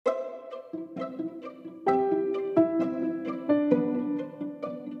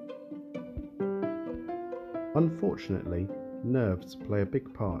Unfortunately, nerves play a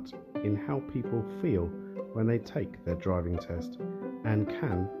big part in how people feel when they take their driving test and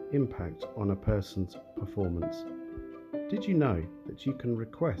can impact on a person's performance. Did you know that you can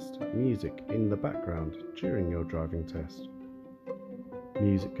request music in the background during your driving test?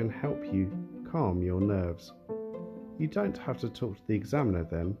 Music can help you calm your nerves. You don't have to talk to the examiner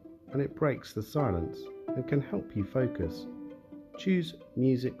then, and it breaks the silence and can help you focus. Choose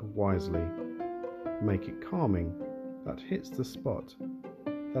music wisely. Make it calming, that hits the spot,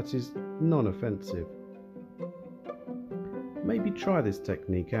 that is non-offensive. Maybe try this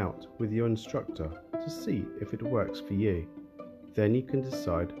technique out with your instructor to see if it works for you. Then you can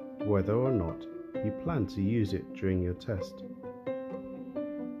decide whether or not you plan to use it during your test.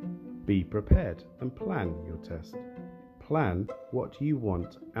 Be prepared and plan your test. Plan what you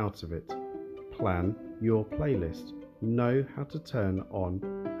want out of it. Plan your playlist. Know how to turn on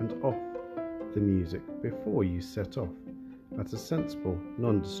and off the music before you set off at a sensible,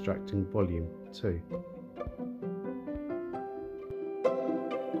 non-distracting volume too.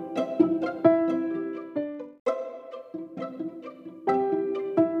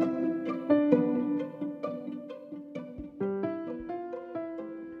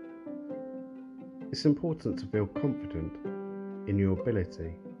 It's important to feel confident in your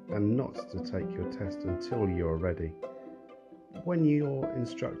ability and not to take your test until you're ready. When your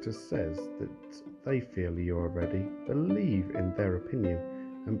instructor says that they feel you're ready, believe in their opinion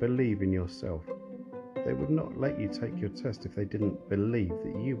and believe in yourself. They would not let you take your test if they didn't believe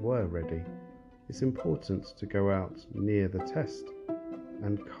that you were ready. It's important to go out near the test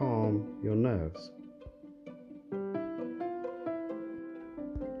and calm your nerves.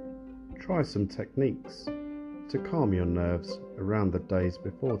 Try some techniques to calm your nerves around the days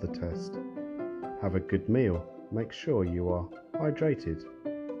before the test. Have a good meal. Make sure you are hydrated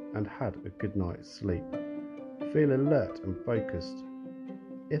and had a good night's sleep. Feel alert and focused.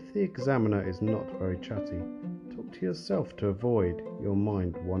 If the examiner is not very chatty, talk to yourself to avoid your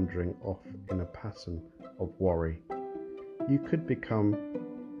mind wandering off in a pattern of worry. You could become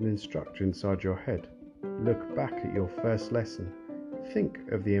an instructor inside your head. Look back at your first lesson. Think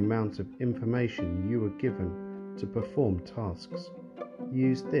of the amount of information you were given to perform tasks.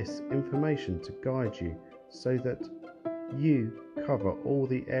 Use this information to guide you so that you cover all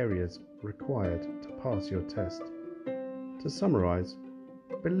the areas required to pass your test. To summarize,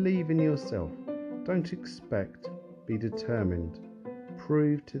 believe in yourself. Don't expect, be determined.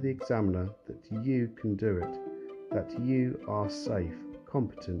 Prove to the examiner that you can do it, that you are safe,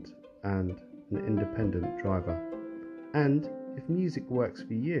 competent, and an independent driver. And if music works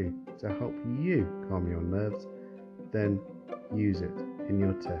for you to help you calm your nerves, then use it in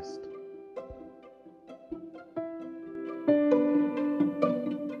your test.